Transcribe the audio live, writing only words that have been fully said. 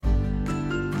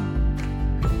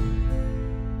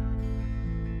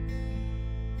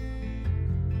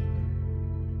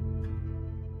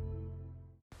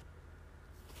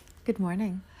Good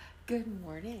morning. Good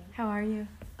morning. How are you?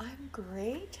 I'm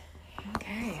great.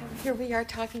 Okay. So here we are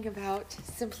talking about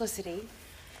simplicity.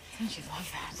 Don't you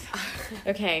love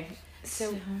that? Okay.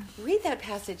 So read that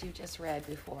passage you just read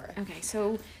before. Okay,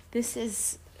 so this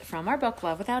is from our book,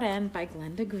 Love Without End by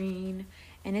Glenda Green,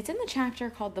 and it's in the chapter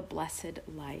called The Blessed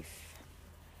Life.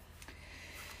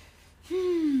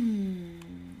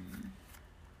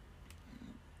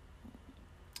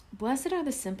 Blessed are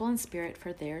the simple in spirit,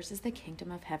 for theirs is the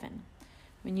kingdom of heaven.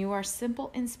 When you are simple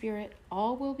in spirit,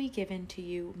 all will be given to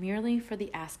you merely for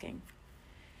the asking.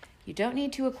 You don't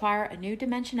need to acquire a new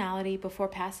dimensionality before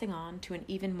passing on to an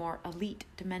even more elite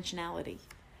dimensionality.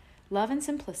 Love and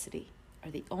simplicity are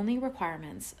the only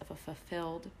requirements of a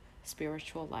fulfilled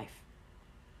spiritual life.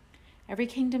 Every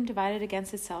kingdom divided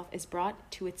against itself is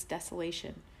brought to its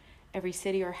desolation. Every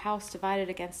city or house divided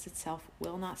against itself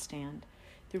will not stand.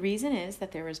 The reason is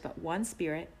that there is but one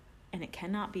spirit, and it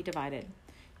cannot be divided.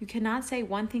 You cannot say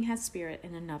one thing has spirit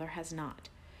and another has not.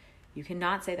 You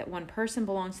cannot say that one person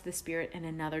belongs to the Spirit and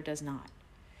another does not.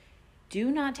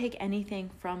 Do not take anything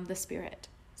from the Spirit.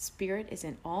 Spirit is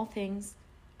in all things,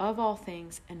 of all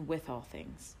things, and with all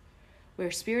things. Where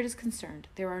Spirit is concerned,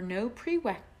 there are no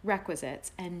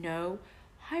prerequisites and no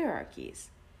hierarchies.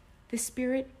 The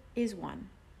Spirit is one.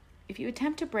 If you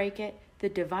attempt to break it, the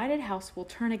divided house will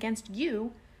turn against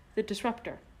you, the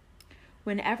disruptor.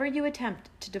 Whenever you attempt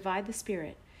to divide the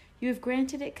Spirit, you have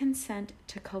granted it consent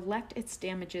to collect its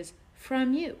damages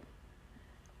from you.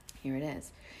 Here it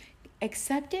is.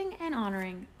 Accepting and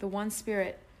honoring the one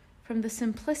Spirit from the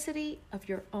simplicity of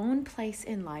your own place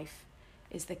in life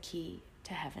is the key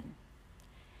to heaven.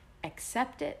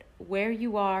 Accept it where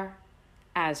you are,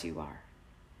 as you are.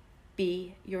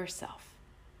 Be yourself.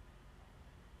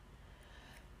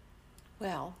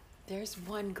 Well, there's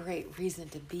one great reason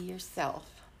to be yourself.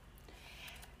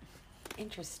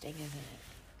 Interesting, isn't it?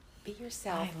 Be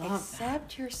yourself. I love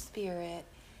Accept your spirit.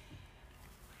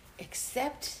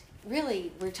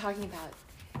 Really, we're talking about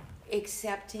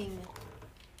accepting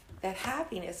that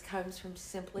happiness comes from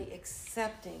simply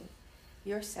accepting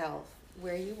yourself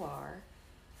where you are,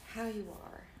 how you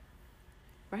are.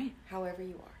 Right. However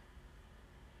you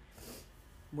are.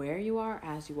 Where you are,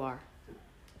 as you are.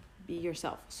 Be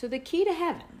yourself. So the key to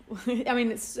heaven, I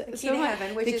mean, it's The key so to much,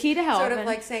 heaven, which the is key to heaven, sort of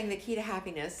like saying the key to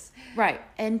happiness. right?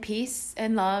 And peace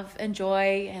and love and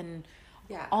joy and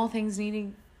Yeah. all things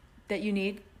needing that you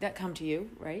need that come to you,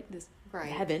 right? This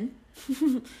Right. heaven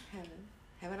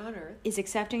Heaven on earth. is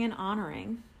accepting and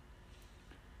honoring.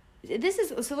 This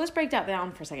is so. Let's break that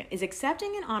down for a second. Is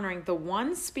accepting and honoring the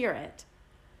one Spirit,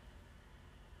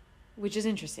 which is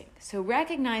interesting. So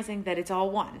recognizing that it's all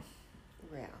one.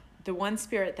 Yeah. The one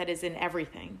Spirit that is in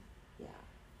everything, Yeah.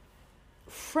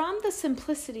 from the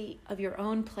simplicity of your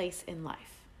own place in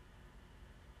life.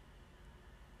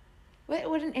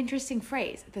 What an interesting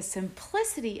phrase, the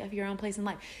simplicity of your own place in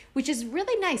life, which is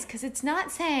really nice because it's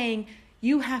not saying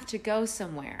you have to go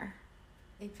somewhere.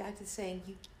 In fact, it's saying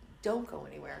you don't go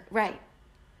anywhere. Right.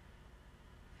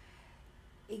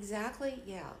 Exactly,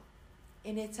 yeah.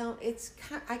 And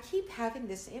I keep having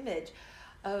this image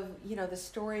of, the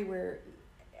story where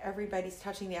everybody's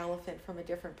touching the elephant from a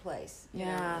different place.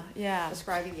 Yeah.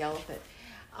 Describing the elephant.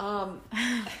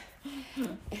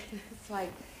 It's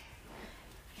like,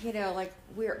 like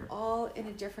we're all in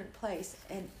a different place.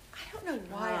 And I don't know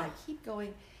why I keep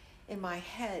going in my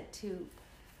head to,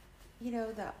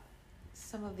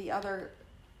 some of the other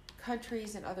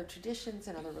countries and other traditions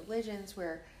and other religions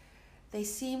where they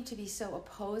seem to be so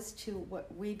opposed to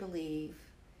what we believe,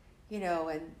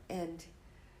 and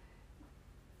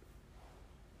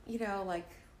like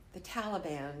the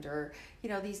Taliban or,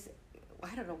 these,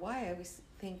 I don't know why I always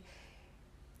think,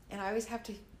 and I always have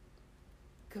to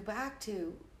go back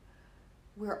to,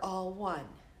 we're all one.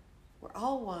 We're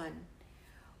all one.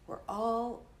 We're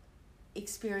all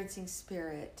experiencing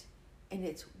spirit, and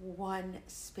it's one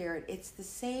spirit. It's the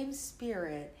same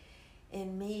spirit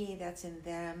in me that's in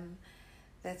them,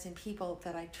 that's in people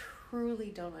that I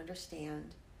truly don't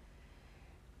understand.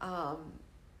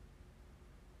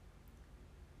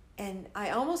 And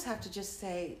I almost have to just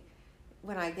say,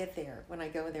 when I go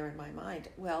there in my mind,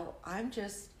 well, I'm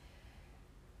just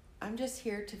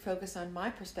here to focus on my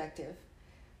perspective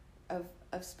of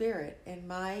spirit and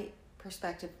my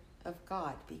perspective of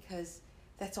God, because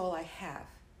that's all I have.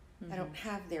 Mm-hmm. I don't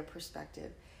have their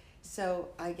perspective. So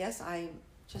I guess I'm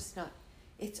just not,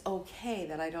 it's okay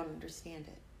that I don't understand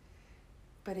it.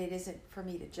 But it isn't for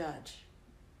me to judge.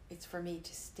 It's for me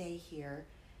to stay here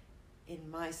in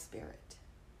my spirit.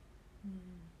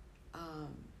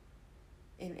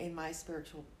 In my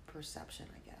spiritual perception,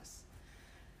 I guess.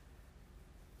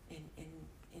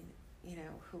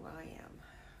 who I am.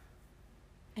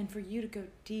 And for you to go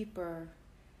deeper,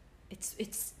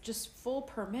 it's just full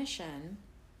permission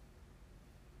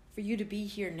for you to be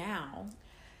here now.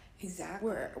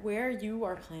 Exactly. Where you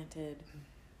are planted,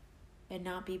 and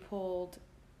not be pulled,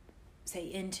 say,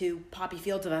 into poppy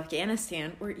fields of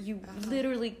Afghanistan, where you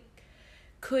literally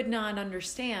could not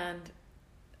understand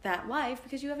that life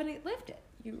because you haven't lived it.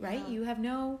 You have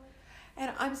no...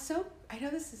 And I know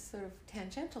this is sort of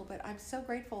tangential, but I'm so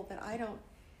grateful that I don't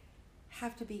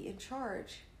have to be in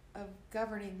charge of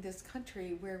governing this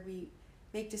country where we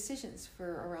make decisions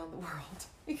for around the world,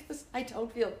 because I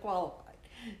don't feel qualified.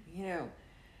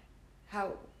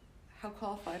 How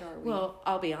qualified are we? Well,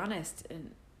 I'll be honest,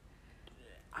 and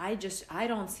I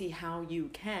don't see how you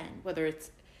can, whether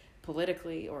it's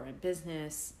politically or in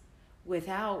business,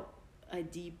 without a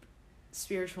deep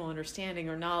spiritual understanding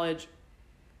or knowledge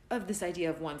of this idea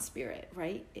of one spirit,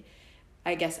 right?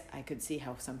 I guess I could see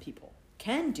how some people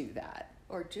can do that.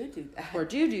 Or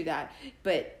do that.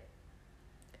 But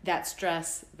that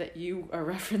stress that you are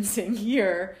referencing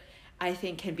here, I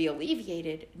think, can be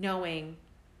alleviated knowing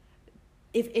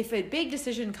if a big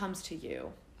decision comes to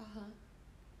you.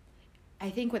 I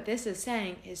think what this is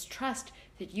saying is trust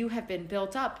that you have been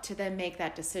built up to then make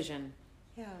that decision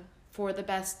for the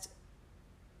best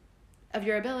of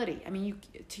your ability. I mean,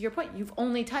 to your point, you've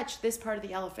only touched this part of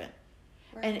the elephant.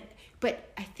 Right.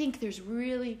 But I think there's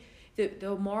really...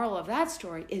 The moral of that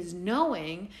story is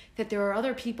knowing that there are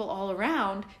other people all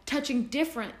around touching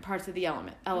different parts of the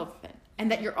elephant, and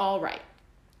that you're all right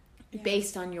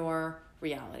based on your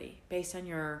reality, based on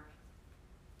your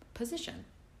position.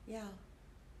 Yeah.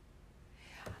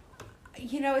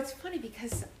 It's funny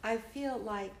because I feel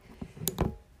like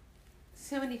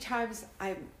so many times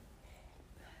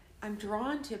I'm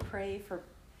drawn to pray for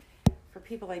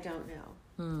people I don't know,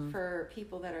 for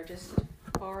people that are just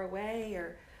far away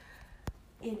or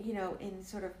in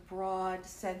sort of broad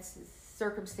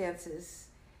circumstances,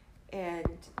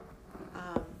 and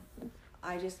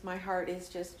my heart is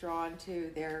just drawn to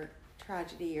their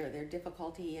tragedy or their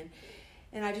difficulty,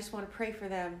 and I just want to pray for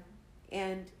them,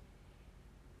 and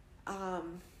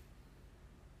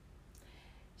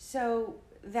so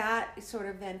that sort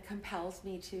of then compels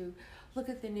me to look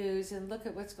at the news and look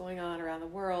at what's going on around the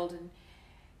world,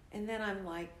 and then I'm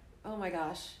like, oh my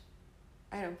gosh,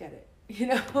 I don't get it,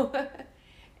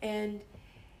 And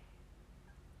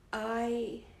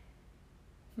I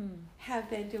have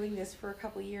been doing this for a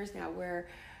couple of years now, where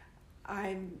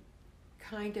I'm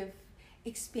kind of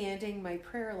expanding my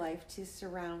prayer life to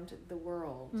surround the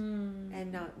world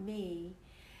and not me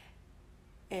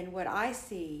and what I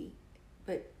see,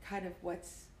 but kind of what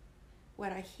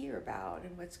I hear about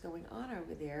and what's going on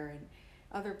over there and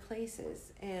other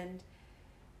places. And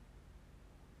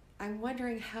I'm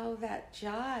wondering how that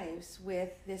jives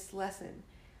with this lesson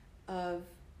of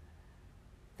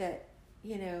that,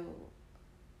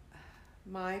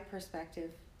 my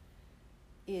perspective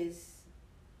is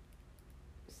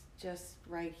just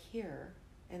right here,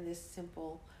 and this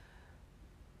simple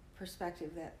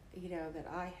perspective that that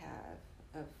I have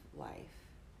of life.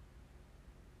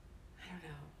 I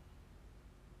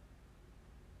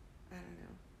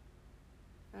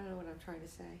don't know what I'm trying to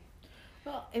say.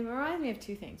 Well, it reminds me of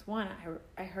two things. One,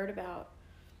 I heard about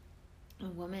a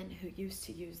woman who used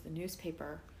to use the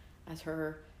newspaper as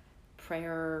her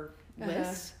prayer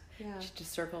list. She'd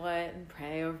just circle it and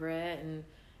pray over it,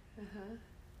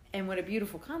 and what a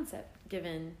beautiful concept,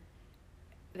 given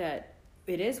that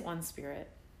it is one spirit,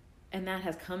 and that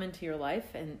has come into your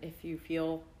life. And if you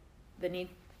feel the need,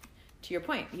 to your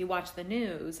point, you watch the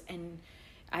news, and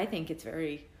I think it's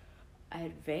very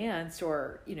advanced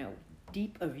or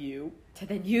deep of you to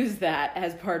then use that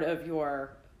as part of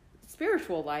your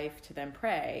spiritual life to then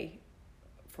pray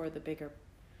for the bigger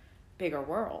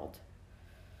world.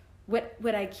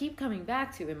 What I keep coming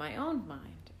back to in my own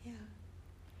mind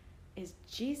is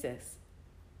Jesus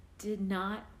did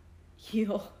not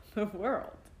heal the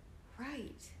world.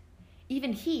 Right.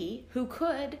 Even he, who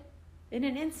could in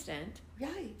an instant.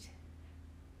 Right.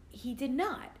 He did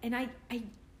not. And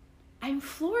I'm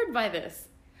floored by this.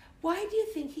 Why do you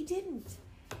think he didn't?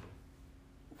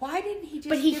 Why didn't he just...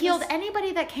 But he healed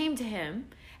anybody that came to him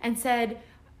and said,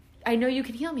 I know you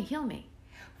can heal me, heal me.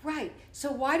 Right.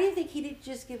 So why do you think he didn't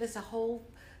just give us a whole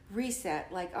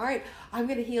reset? Like, all right, I'm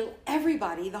going to heal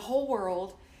everybody, the whole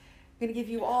world. I'm going to give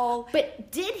you all...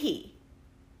 But did he?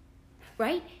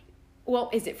 Right? Well,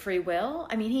 is it free will?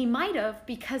 I mean, he might have,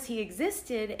 because he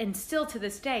existed, and still to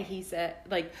this day, he said,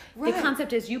 right. The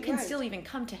concept is you can still even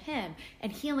come to him,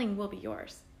 and healing will be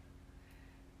yours.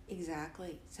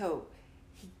 Exactly. So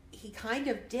he kind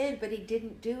of did, but he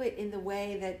didn't do it in the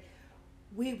way that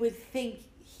we would think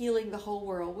healing the whole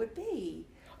world would be.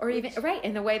 Or even, right,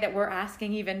 in the way that we're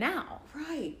asking even now.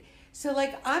 Right. So,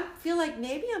 like, I feel like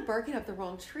maybe I'm barking up the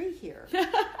wrong tree here.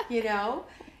 You know?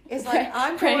 It's like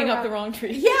I'm praying up the wrong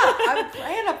tree. Yeah, I'm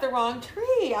praying up the wrong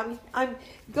tree. I'm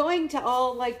going to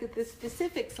all, like, the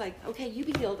specifics, like, okay, you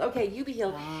be healed. Okay, you be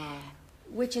healed. Ah.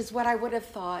 Which is what I would have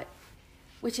thought,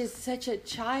 which is such a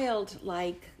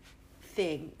childlike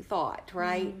thought,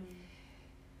 right?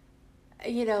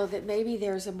 You know, that maybe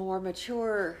there's a more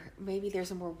mature, maybe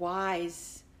there's a more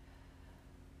wise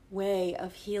way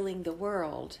of healing the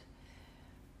world.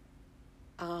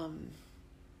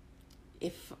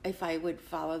 If I would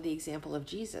follow the example of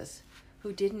Jesus,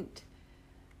 who didn't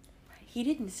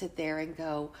sit there and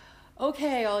go,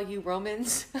 okay, all you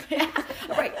Romans.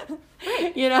 Right.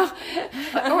 You know?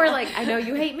 Or like, I know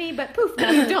you hate me, but poof,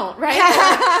 no, you don't,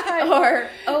 right? Or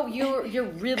oh, you're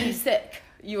really sick.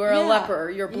 You are a leper.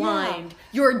 You're blind.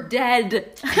 You're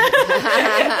dead.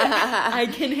 I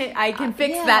can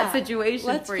fix that situation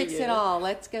Let's for you. Let's fix it all.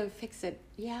 Let's go fix it.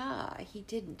 Yeah, he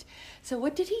didn't. So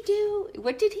what did he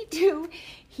do?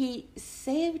 He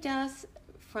saved us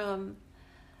from...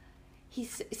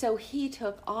 So he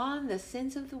took on the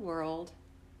sins of the world,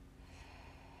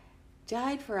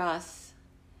 died for us,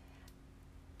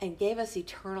 and gave us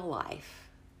eternal life.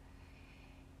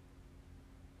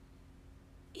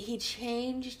 He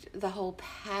changed the whole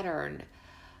pattern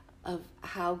of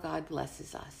how God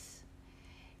blesses us.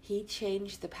 He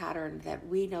changed the pattern that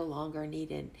we no longer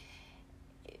needed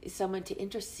someone to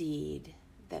intercede,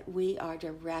 that we are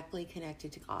directly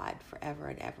connected to God forever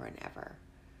and ever and ever.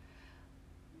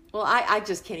 Well, I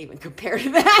just can't even compare to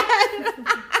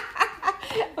that.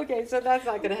 Okay, so that's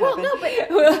not going to happen.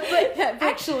 Well, no, but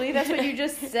actually, that's what you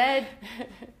just said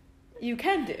you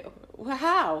can do. Well,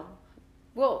 how?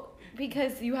 Well,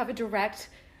 because you have a direct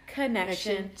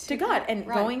connection to God. And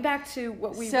going back to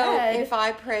what we read, if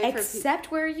I pray accept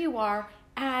where you are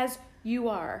as you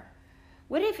are.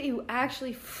 What if you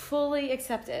actually fully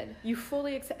accepted? You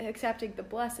fully accepted the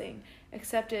blessing,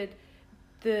 accepted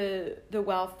the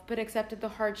wealth, but accepted the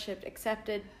hardship,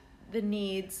 accepted the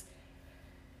needs.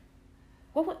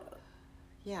 What would...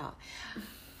 Yeah.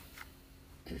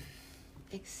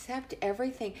 Accept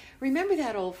everything. Remember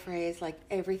that old phrase, like,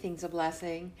 everything's a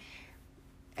blessing?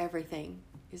 Everything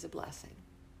is a blessing.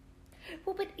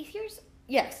 Well, but here's...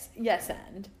 Yes,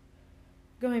 and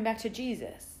going back to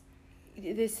Jesus,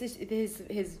 this is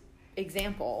his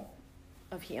example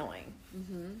of healing.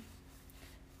 Mm-hmm.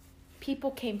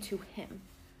 People came to him.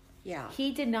 Yeah.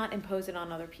 He did not impose it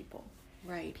on other people.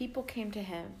 Right. People came to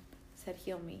him, said,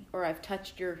 heal me. Or I've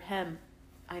touched your hem.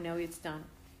 I know it's done.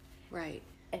 Right.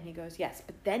 And he goes, yes.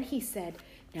 But then he said,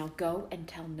 now go and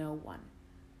tell no one.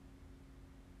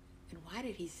 And why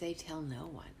did he say tell no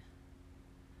one?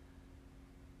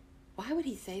 Why would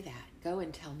he say that? Go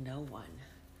and tell no one.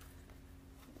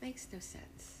 It makes no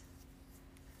sense.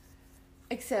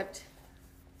 Except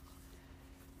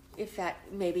if that,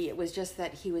 maybe it was just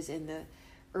that he was in the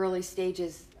early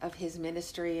stages of his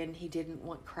ministry and he didn't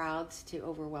want crowds to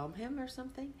overwhelm him or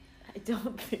something. I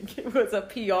don't think it was a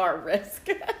PR risk.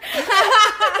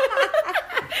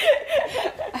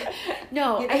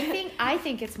 No, I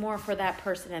think it's more for that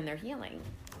person and their healing.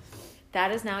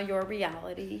 That is now your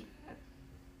reality.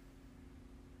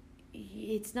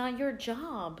 It's not your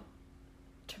job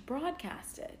to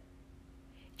broadcast it.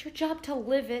 It's your job to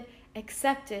live it,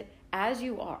 accept it as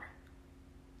you are.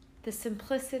 The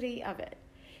simplicity of it.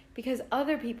 Because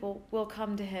other people will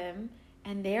come to him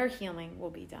and their healing will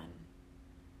be done.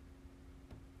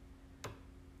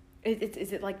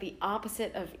 Is it like the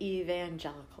opposite of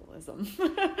evangelicalism?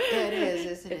 It is,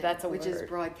 isn't it? If that's a Which word. is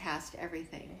broadcast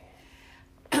everything.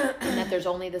 And that there's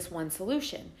only this one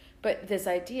solution. But this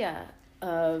idea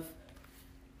of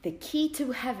the key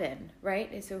to heaven,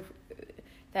 right? So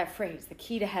that phrase, the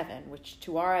key to heaven, which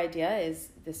to our idea is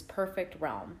this perfect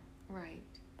realm. Right.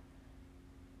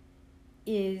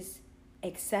 Is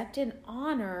accept and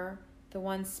honor the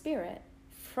one Spirit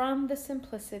from the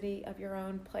simplicity of your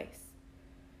own place.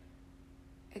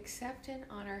 Accept and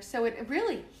honor. So it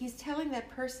really, he's telling that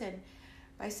person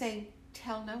by saying,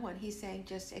 tell no one. He's saying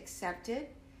just accept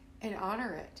it and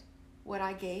honor it, what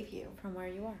I gave you. From where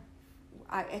you are.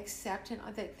 I accept and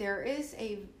that there is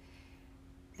a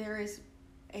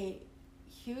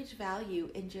huge value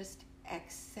in just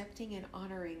accepting and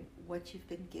honoring what you've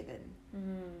been given.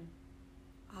 Mm-hmm.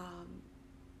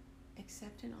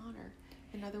 Accept and honor.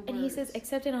 In other words. And he says,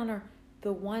 accept and honor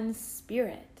the one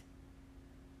Spirit.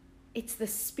 It's the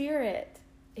Spirit.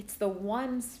 It's the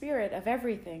one Spirit of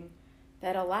everything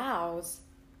that allows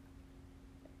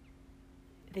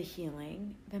the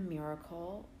healing, the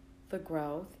miracle, the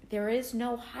growth. There is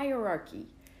no hierarchy,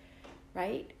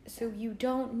 right? So you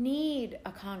don't need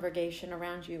a congregation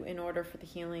around you in order for the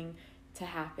healing to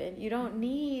happen. You don't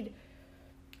need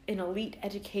an elite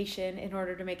education in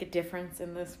order to make a difference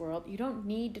in this world. You don't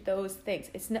need those things.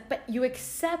 It's not, but you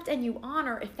accept and you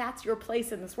honor if that's your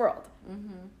place in this world.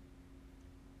 Mm-hmm.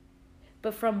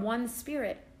 But from one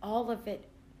Spirit, all of it,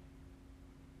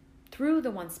 through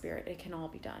the one Spirit, it can all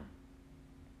be done.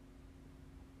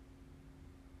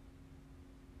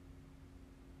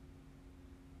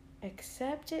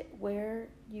 Accept it where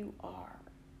you are.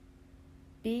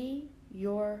 Be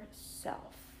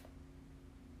yourself.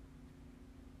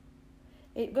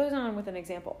 It goes on with an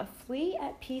example. A flea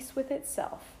at peace with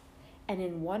itself and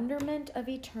in wonderment of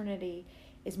eternity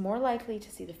is more likely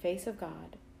to see the face of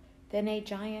God than a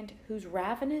giant whose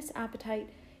ravenous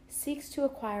appetite seeks to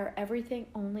acquire everything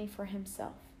only for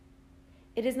himself.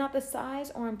 It is not the size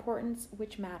or importance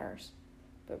which matters,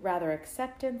 but rather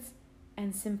acceptance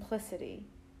and simplicity.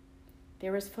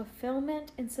 There is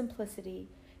fulfillment in simplicity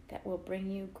that will bring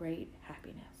you great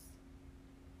happiness.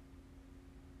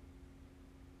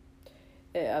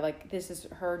 This is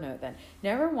her note then.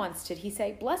 Never once did he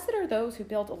say, "Blessed are those who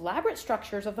build elaborate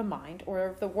structures of the mind or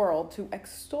of the world to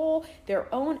extol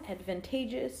their own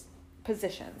advantageous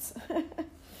positions."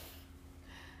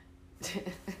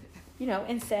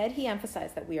 Instead he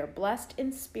emphasized that we are blessed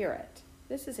in spirit.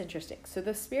 This is interesting. So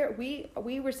the spirit,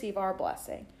 we receive our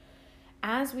blessing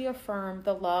as we affirm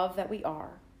the love that we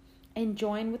are and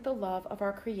join with the love of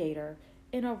our Creator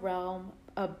in a realm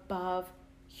above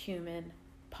human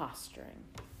posturing.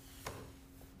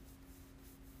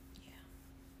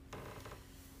 Yeah.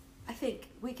 I think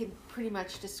we can pretty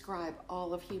much describe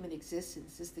all of human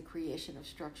existence as the creation of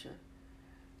structure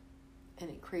and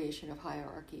a creation of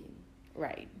hierarchy.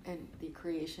 Right. And the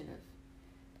creation of,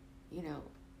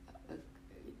 a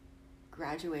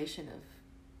graduation of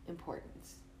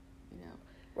importance,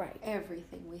 Right.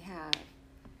 Everything we have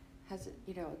has, a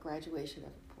graduation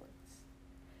of importance.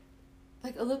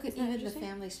 Like, look at even the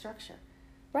family structure.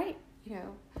 Right.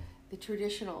 The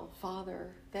traditional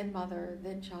father, then mother,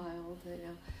 then child,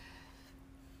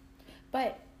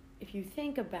 But if you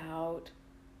think about,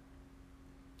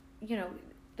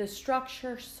 the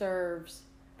structure serves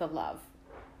the love,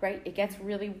 right? It gets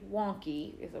really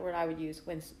wonky, is the word I would use,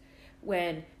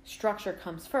 when structure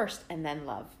comes first and then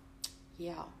love.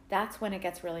 Yeah. That's when it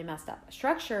gets really messed up.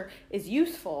 Structure is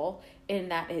useful in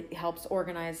that it helps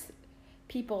organize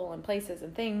people and places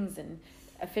and things and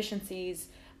efficiencies,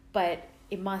 but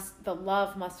the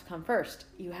love must come first.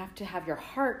 You have to have your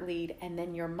heart lead, and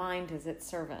then your mind is its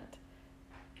servant,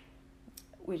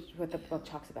 which is what the book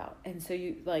talks about. And so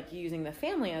you, using the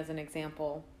family as an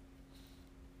example,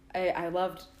 I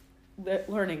loved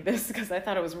learning this because I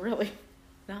thought it was really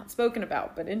not spoken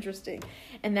about, but interesting.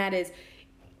 And that is,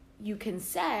 you can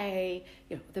say,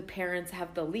 the parents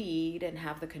have the lead and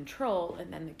have the control,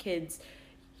 and then the kids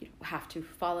have to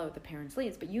follow the parents'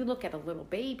 leads. But you look at a little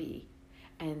baby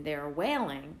and they're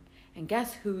wailing, and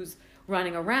guess who's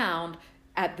running around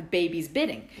at the baby's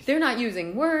bidding? They're not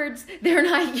using words. They're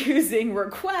not using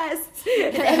requests.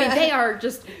 They are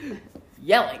just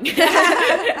yelling.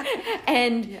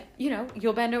 And,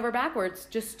 you'll bend over backwards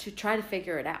just to try to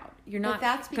figure it out. You're not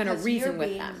going to reason with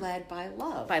them. You're being led by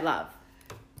love. By love.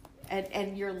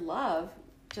 And your love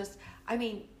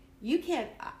you can't,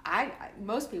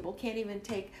 most people can't even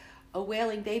take a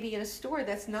wailing baby in a store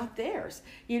that's not theirs,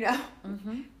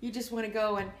 Mm-hmm. You just want to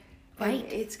go and right.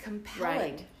 It's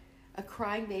compelling. Right. A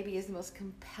crying baby is the most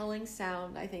compelling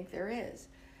sound I think there is.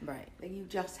 Right. And you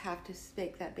just have to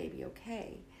make that baby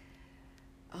okay.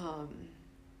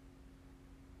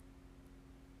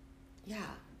 Yeah,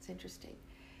 it's interesting.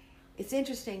 It's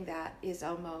interesting that is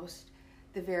almost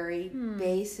the very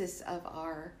basis of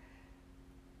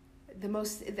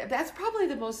that's probably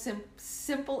the most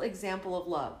simple example of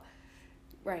love.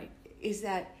 Right. Is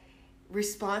that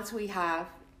response we have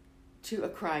to a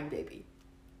crying baby.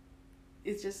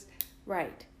 It's just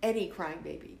right. Any crying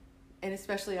baby, and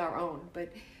especially our own,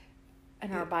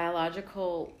 and our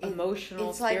biological,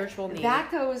 emotional, spiritual needs.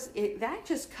 That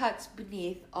just cuts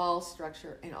beneath all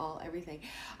structure and all everything.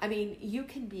 You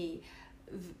can be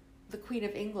the Queen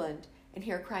of England and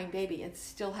hear a crying baby and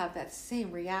still have that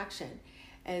same reaction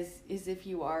as if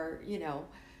you are,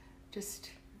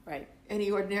 just right. Any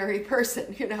ordinary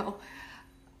person,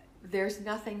 There's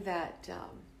nothing that,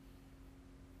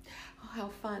 how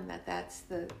fun that's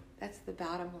the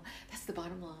bottom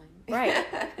line. Right,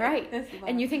 right.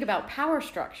 And you think about power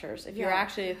structures. If you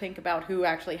actually think about who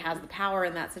actually has the power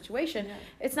in that situation,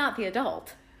 it's not the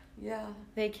adult. Yeah.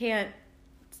 They can't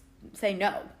say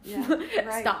no. Yeah,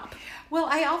 right. Stop. Well,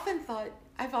 I often thought,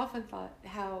 I've often thought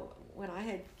how when I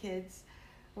had kids,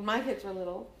 when my kids were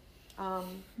little,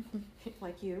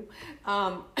 like you,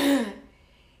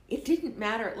 it didn't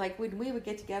matter. Like when we would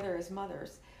get together as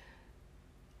mothers,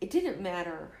 it didn't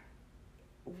matter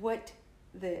what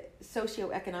the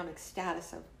socioeconomic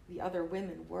status of the other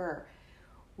women were.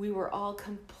 We were all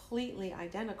completely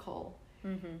identical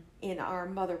in our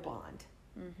mother bond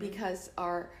because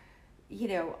our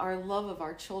love of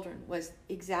our children was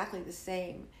exactly the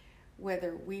same,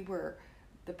 whether we were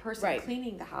the person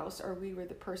cleaning the house or we were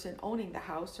the person owning the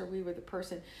house or we were the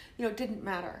person, it didn't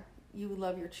matter. You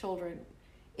love your children.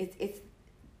 It's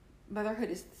motherhood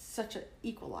is such an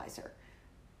equalizer.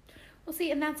 Well,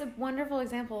 see, and that's a wonderful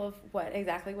example of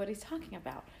exactly what he's talking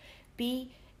about.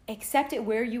 Accept it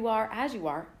where you are as you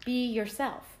are. Be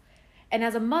yourself. And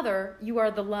as a mother, you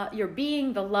are you're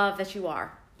being the love that you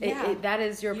are. Yeah. That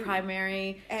is your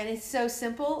primary. And it's so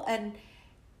simple, and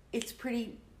it's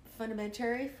pretty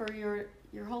fundamentary for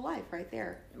your whole life right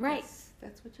there. Right.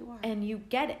 That's what you are. And you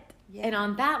get it. Yeah. And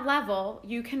on that level,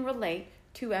 you can relate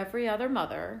to every other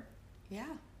mother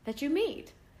that you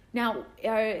meet. Now,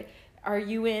 are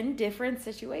you in different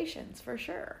situations? For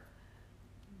sure.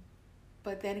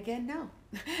 But then again, no.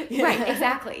 Right,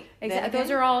 exactly.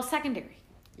 Those are all secondary.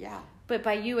 Yeah. But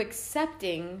by you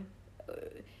accepting,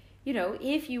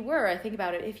 if you were, I think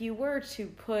about it, if you were to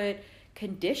put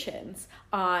conditions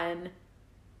on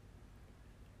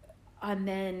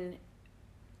then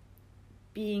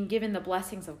being given the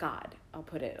blessings of God, I'll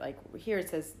put it like here it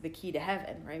says the key to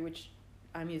heaven, right? Which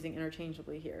I'm using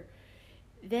interchangeably here.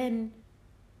 Then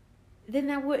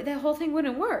that whole thing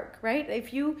wouldn't work, right?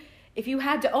 If you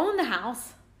had to own the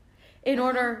house in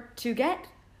order to get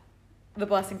the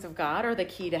blessings of God or the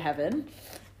key to heaven,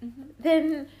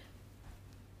 then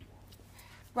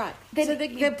right. So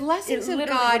the blessings of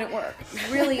God wouldn't work.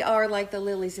 really are like the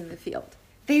lilies in the field.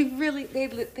 They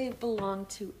belong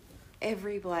to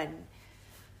everyone,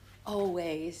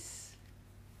 always.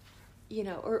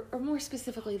 Or more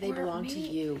specifically, they belong to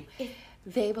you.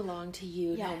 They belong to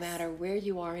you no matter where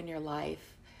you are in your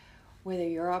life, whether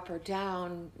you're up or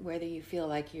down, whether you feel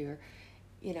like you're,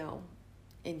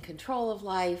 in control of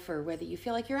life or whether you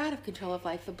feel like you're out of control of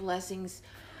life. The blessings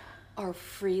are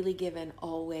freely given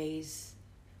always,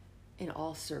 in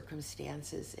all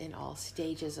circumstances, in all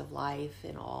stages of life,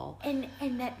 in all... And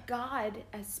that God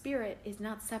as spirit is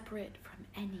not separate from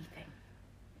anything.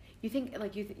 You think,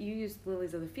 like you use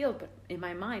lilies of the field, but in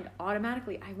my mind,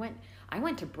 automatically I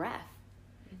went to breath.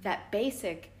 That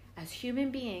basic, as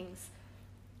human beings,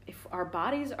 if our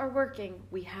bodies are working,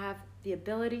 we have the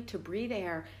ability to breathe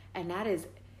air, and that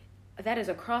is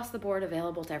across the board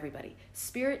available to everybody.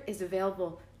 Spirit is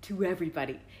available to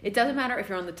everybody. It doesn't matter if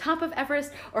you're on the top of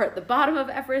Everest or at the bottom of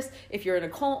Everest, if you're in a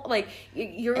cold,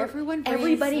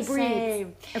 everybody breathes.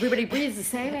 Same. Everybody breathes the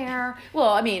same air. Well,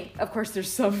 I mean, of course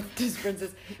there's some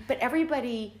differences, but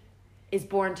everybody is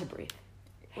born to breathe.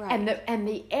 Right. And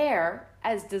the air,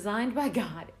 as designed by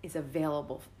God, is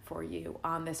available for you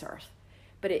on this earth.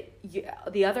 But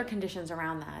the other conditions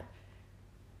around that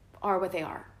are what they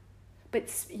are. But,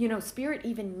 spirit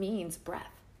even means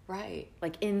breath. Right.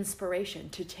 Like inspiration,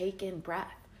 to take in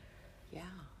breath. Yeah.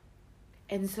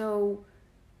 And so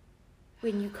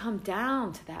when you come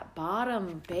down to that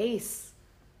bottom base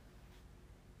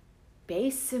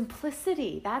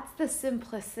simplicity, that's the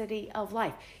simplicity of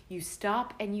life. You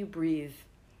stop and you breathe.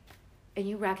 And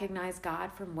you recognize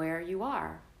God from where you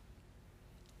are.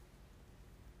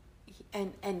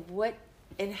 And in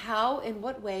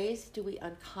what ways do we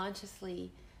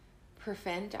unconsciously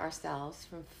prevent ourselves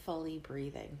from fully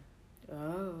breathing?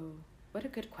 Oh, what a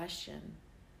good question.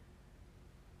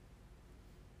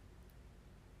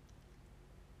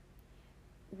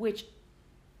 Which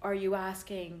are you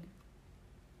asking,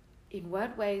 in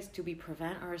what ways do we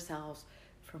prevent ourselves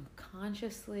from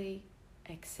consciously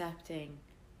accepting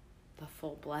the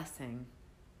full blessing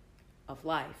of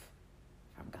life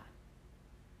from God?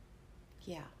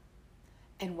 Yeah.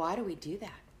 And why do we do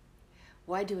that?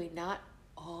 Why do we not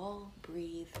all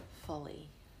breathe fully?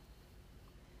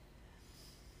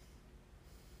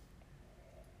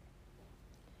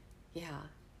 Yeah.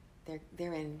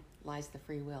 Therein lies the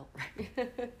free will, right?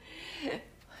 Therein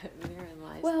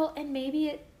lies. Well, and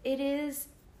maybe it is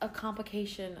a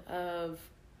complication of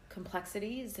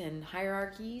complexities and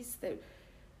hierarchies that,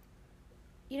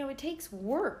 it takes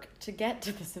work to get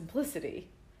to the simplicity.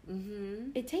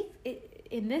 Mm-hmm.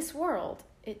 In this world,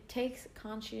 it takes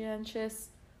conscientious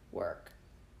work.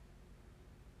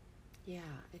 Yeah,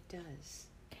 it does.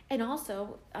 And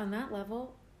also, on that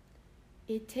level,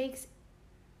 it takes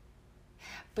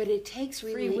But it takes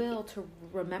free will to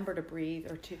remember to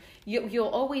breathe, or to you'll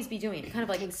always be doing it. Kind of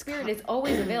like the spirit is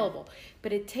always available,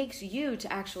 but it takes you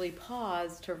to actually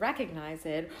pause to recognize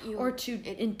it, or to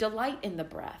delight in the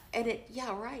breath. And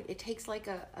it takes like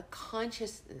a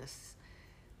consciousness.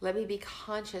 Let me be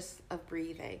conscious of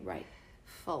breathing, right,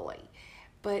 fully.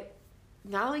 But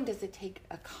not only does it take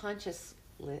a consciousness,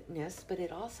 but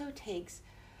it also takes,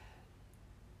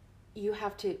 you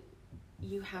have to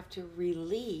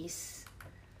release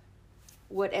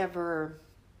whatever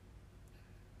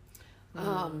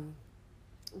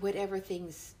whatever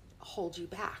things hold you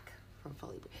back from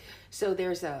fully. So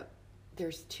there's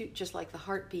two, just like the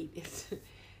heartbeat is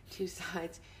two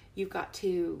sides. You've got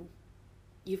to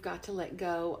let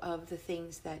go of the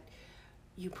things that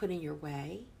you put in your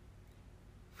way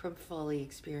from fully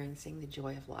experiencing the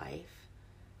joy of life.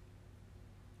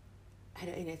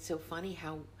 And it's so funny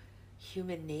how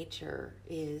human nature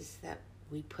is that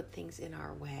we put things in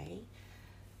our way.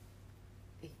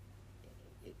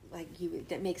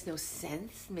 That makes no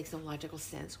sense, makes no logical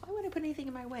sense. Why would I put anything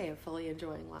in my way of fully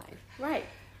enjoying life? Right.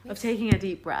 Of taking a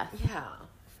deep breath. Yeah.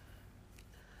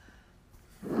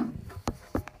 I don't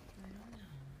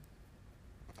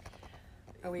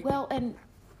know. Well, and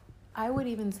I would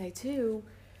even say too,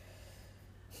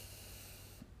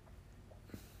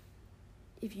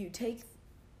 if you take,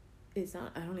 it's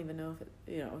not, I don't even know if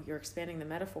you're expanding the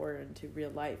metaphor into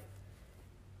real life.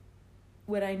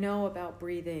 What I know about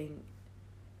breathing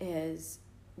is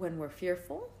when we're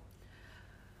fearful,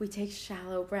 we take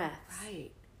shallow breaths.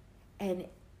 Right. And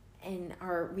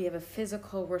we have a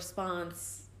physical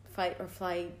response, fight or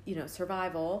flight,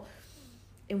 survival,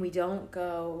 and we don't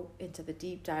go into the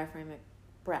deep diaphragmatic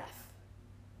breath.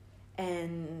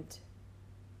 And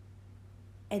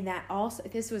that also,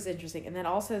 this was interesting, and that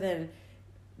also then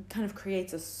kind of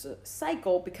creates a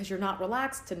cycle because you're not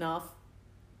relaxed enough,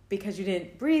 because you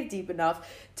didn't breathe deep enough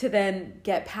to then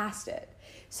get past it.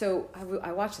 So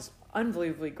I watched this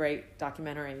unbelievably great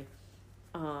documentary.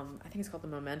 I think it's called The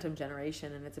Momentum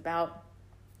Generation, and it's about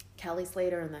Kelly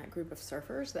Slater and that group of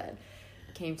surfers that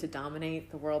came to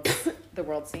dominate the world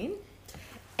scene.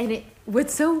 And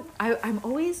I'm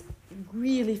always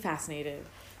really fascinated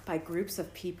by groups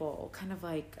of people, kind of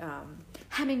like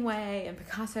Hemingway and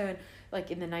Picasso, and like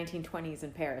in the 1920s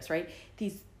in Paris, right?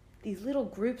 These little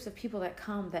groups of people that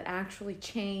come that actually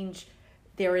change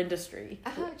their industry.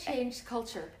 Change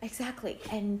culture. Exactly.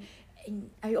 And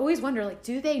I always wonder, like,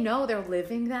 do they know they're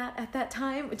living that at that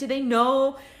time? Do they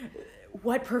know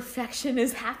what perfection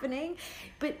is happening?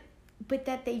 But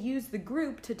that they use the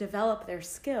group to develop their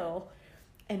skill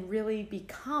and really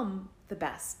become the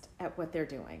best at what they're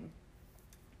doing.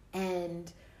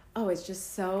 And, it's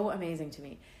just so amazing to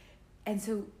me. And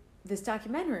so this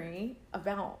documentary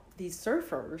about these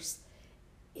surfers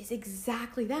is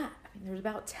exactly that. I mean, there's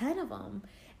about 10 of them,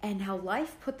 and how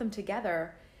life put them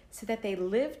together so that they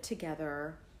lived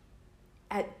together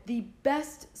at the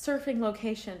best surfing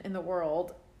location in the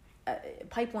world,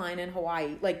 Pipeline in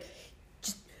Hawaii, like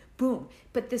just boom.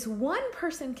 But this one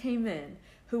person came in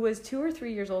who was 2 or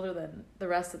 3 years older than the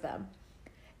rest of them,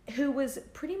 who was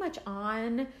pretty much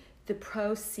on the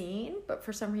pro scene, but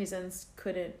for some reasons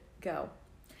couldn't go.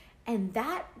 And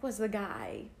that was the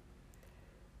guy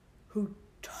who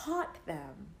taught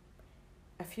them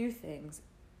a few things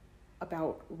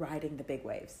about riding the big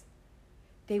waves.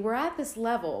 They were at this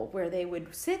level where they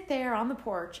would sit there on the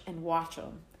porch and watch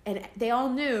them. And they all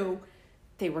knew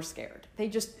they were scared.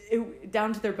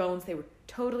 Down to their bones, they were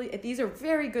totally, these are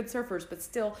very good surfers, but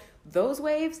still, those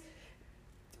waves,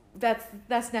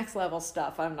 that's next level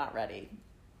stuff. I'm not ready.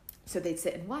 So they'd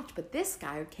sit and watch. But this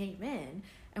guy came in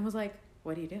and was like,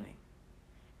 what are you doing?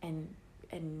 And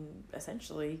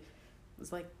essentially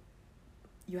was like,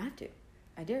 you have to.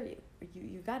 I dare you.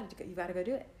 You got to go. You got to go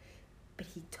do it. But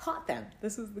he taught them.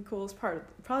 This was the coolest part,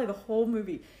 probably the whole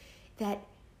movie, that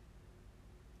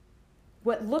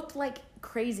what looked like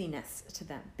craziness to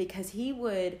them, because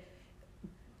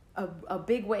a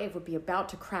big wave would be about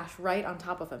to crash right on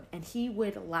top of him, and he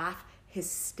would laugh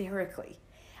hysterically,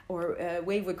 or a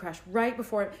wave would crash right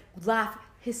before it, laugh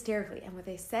hysterically. And what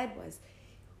they said was,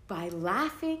 by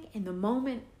laughing in the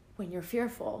moment when you're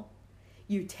fearful,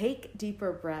 you take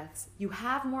deeper breaths, you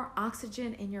have more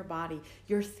oxygen in your body,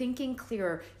 you're thinking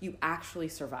clearer, you actually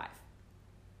survive.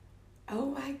 Oh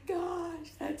my gosh,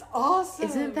 that's awesome.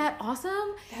 Isn't that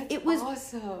awesome? That's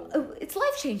awesome. It's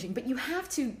life-changing, but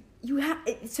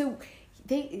so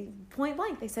they, point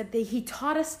blank, they said he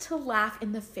taught us to laugh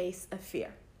in the face of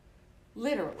fear.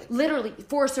 Literally,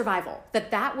 for survival.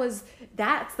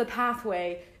 That's the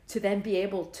pathway to then be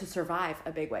able to survive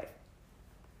a big wave.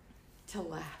 To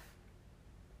laugh.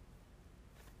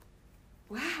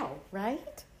 Wow.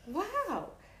 right? Wow.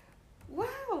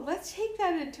 Wow. Let's take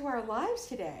that into our lives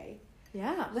today.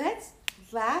 Yeah. Let's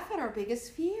laugh at our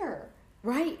biggest fear.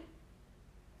 Right.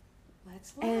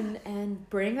 Let's laugh. And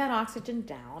bring that oxygen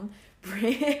down.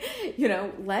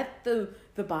 Let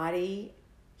the body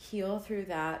heal through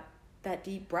that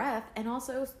deep breath, and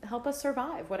also help us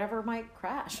survive whatever might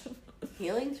crash.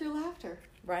 Healing through laughter.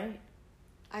 Right.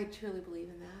 I truly believe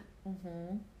in that.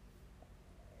 Mm-hmm.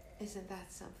 Isn't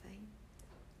that something?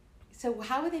 So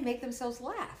how would they make themselves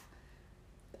laugh?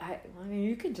 I mean,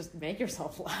 you can just make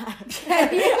yourself laugh.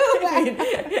 But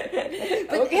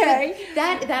okay.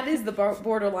 That is the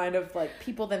borderline of, like,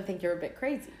 people then think you're a bit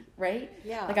crazy, right?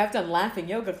 Yeah. Like, I've done laughing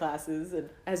yoga classes, and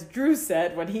as Drew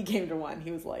said when he came to one,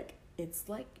 he was like, it's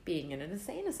like being in an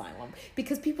insane asylum,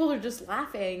 because people are just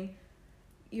laughing.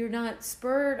 You're not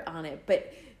spurred on it.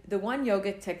 But the one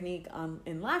yoga technique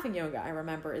in laughing yoga I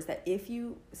remember is that if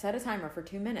you set a timer for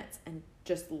 2 minutes and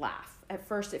just laugh, at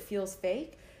first it feels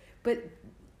fake, but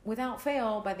without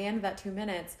fail, by the end of that 2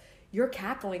 minutes, you're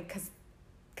cackling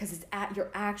because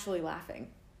you're actually laughing.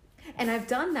 And I've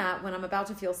done that when I'm about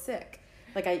to feel sick.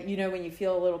 Like, when you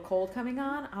feel a little cold coming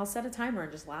on, I'll set a timer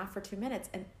and just laugh for 2 minutes,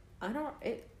 and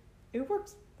it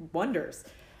works wonders.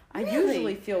 I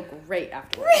usually feel great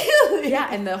afterwards. Really? Yeah,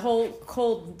 and the whole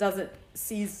cold doesn't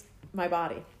seize my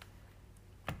body.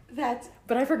 But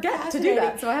I forget to do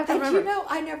that, so I have to remember. And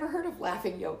I never heard of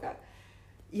laughing yoga.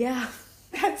 Yeah.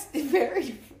 That's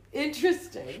very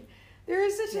interesting. There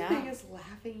is such a thing as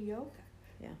laughing yoga.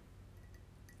 Yeah.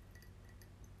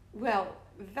 Well,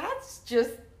 that's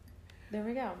just... There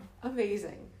we go.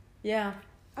 amazing. Yeah.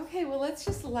 Okay, well, let's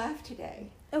just laugh today.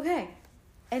 Okay.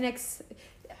 And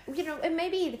and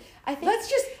maybe I think let's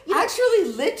just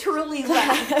actually literally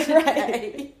laugh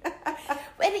today.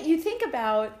 And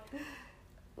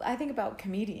I think about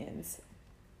comedians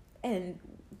and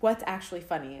what's actually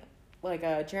funny, like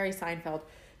Jerry Seinfeld,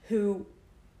 who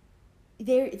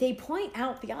they point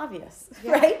out the obvious,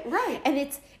 right? Right. And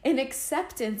it's an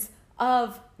acceptance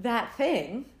of that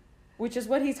thing, which is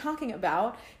what he's talking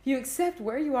about. If you accept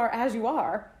where you are as you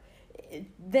are,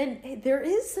 then there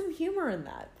is some humor in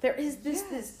that. There is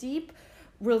this deep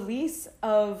release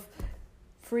of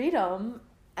freedom,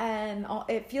 and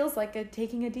it feels like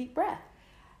taking a deep breath.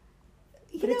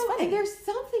 But it's funny. And there's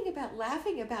something about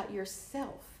laughing about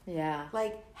yourself. Yeah.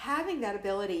 Like having that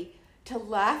ability to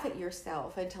laugh at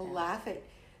yourself and to laugh at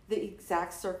the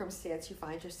exact circumstance you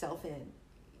find yourself in,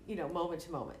 moment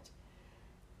to moment.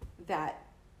 That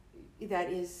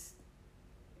is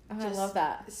I love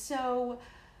that. So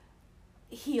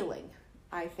healing,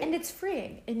 I think. And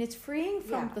it's freeing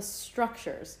from the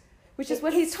structures, which is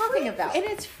what he's talking about. And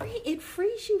it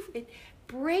frees you, it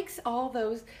breaks all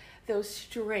those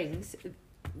strings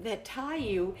that tie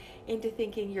you into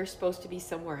thinking you're supposed to be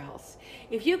somewhere else.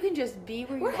 If you can just be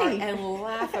where you are and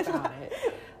laugh about it,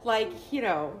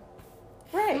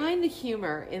 find the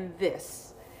humor in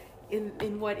this,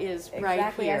 in what is right here.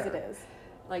 Exactly as it is.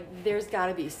 Like, there's got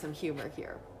to be some humor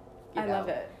here. I love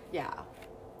it. Yeah.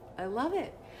 I love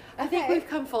it. I think we've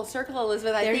come full circle,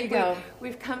 Elizabeth. There you go.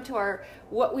 We've come to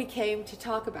what we came to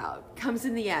talk about comes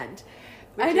in the end.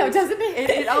 I know, doesn't it?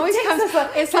 It always comes.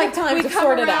 It's like time we to come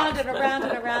sort it around out. and around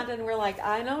and around, and we're like,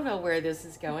 I don't know where this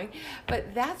is going,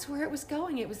 but that's where it was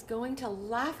going. It was going to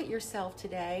laugh at yourself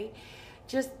today.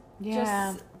 Just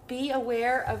be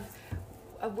aware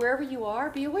of wherever you are.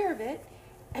 Be aware of it,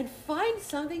 and find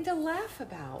something to laugh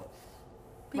about,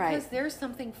 because there's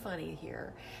something funny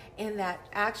here, and that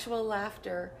actual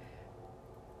laughter.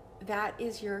 That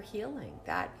is your healing.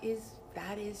 That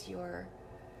is your.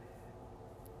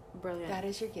 Brilliant. That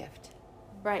is your gift.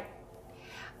 Right.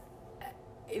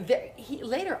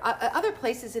 Later, other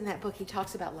places in that book, he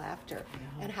talks about laughter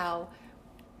and how.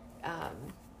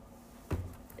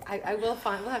 We'll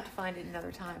have to find it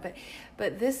another time,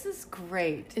 but this is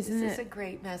great. This is a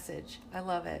great message. I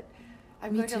love it.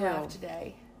 I'm going to laugh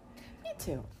today. Me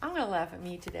too. I'm going to laugh at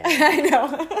me today. I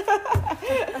know.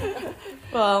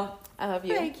 Well, I love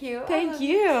you. Thank you. Thank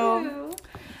you.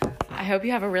 I hope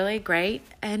you have a really great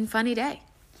and funny day.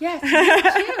 Yes,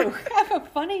 you too. Have a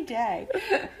funny day.